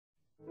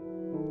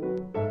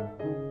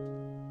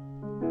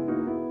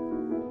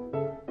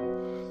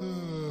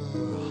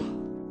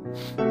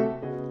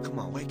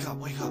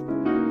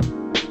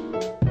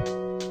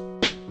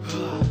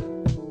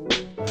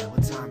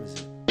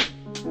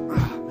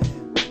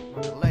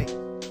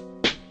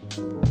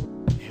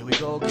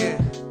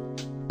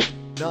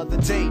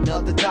Another day,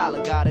 another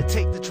dollar. Gotta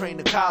take the train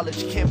to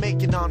college. Can't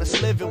make an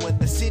honest living when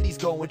the city's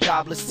going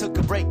jobless. Took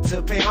a break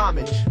to pay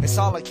homage. It's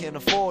all I can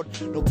afford.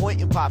 No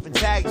point in popping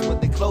tags when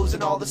they're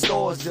closing all the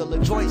stores.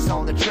 Dilla joints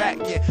on the track.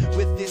 Yeah,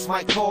 with this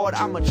mic cord,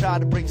 I'ma try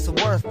to bring some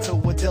worth to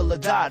what Dilla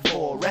died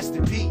for. Rest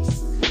in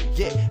peace.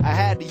 Yeah, I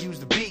had to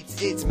use the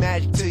beats. It's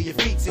magic to your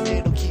feet and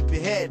it'll keep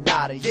your head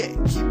nodded. Yeah,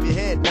 keep your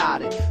head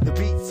nodded. The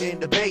beats and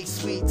the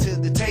bass, sweet to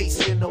the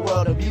taste. In the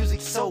world of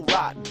music so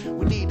rotten,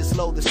 we need to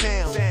slow the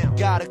sound.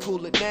 Gotta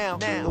cool it down.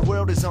 The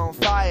world is on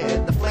fire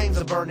and the flames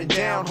are burning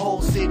down.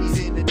 Whole cities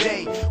in the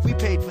day. We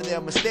paid for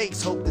their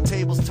mistakes. Hope the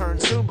tables turn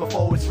soon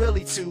before it's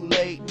really too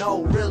late.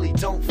 No, really,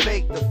 don't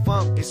fake the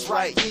funk. It's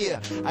right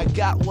here. I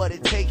got what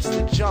it takes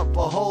to jump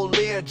a whole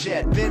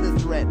Learjet. Been a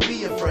threat,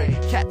 be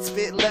afraid. Cat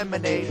spit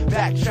lemonade.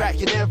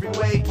 Backtrack in every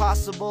way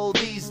possible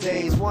these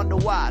days. Wonder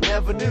why,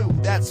 never knew.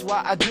 That's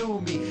why I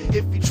do me.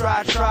 If you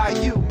try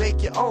you.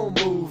 Make your own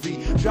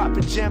movie.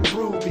 Dropping gem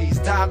rubies.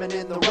 Diamond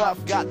in the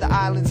rough. Got the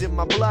islands in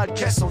my blood.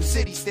 Kesson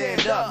City,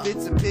 stand up.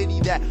 It's a pity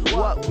that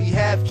what we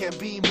have can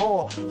be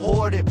more.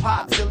 Hoard it,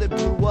 pop till it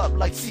blew up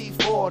like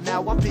C4.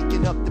 Now I'm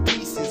picking up the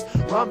pieces.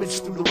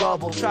 Rummage through the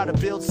rubble. Try to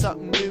build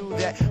something new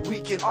that we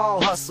can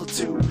all hustle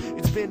to.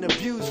 It's been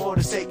abused for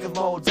the sake of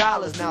more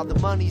dollars. Now the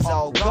money's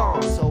all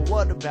gone. So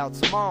what about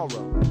tomorrow?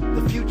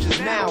 The future's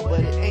now, but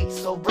it ain't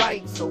so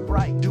bright.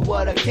 Do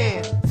what I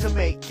can to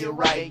make it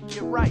right.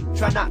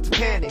 Try not to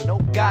panic.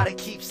 Nope, gotta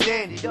keep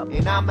standing.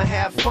 And I'ma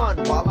have fun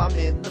while I'm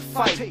in the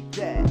fight.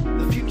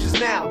 The future's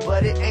now,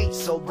 but it ain't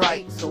so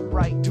bright.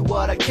 Do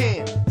what I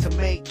can to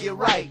make it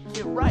right.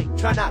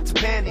 Try not to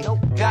panic. Nope,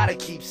 gotta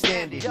keep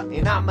standing.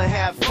 And I'ma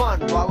have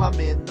fun while I'm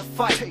in the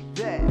fight.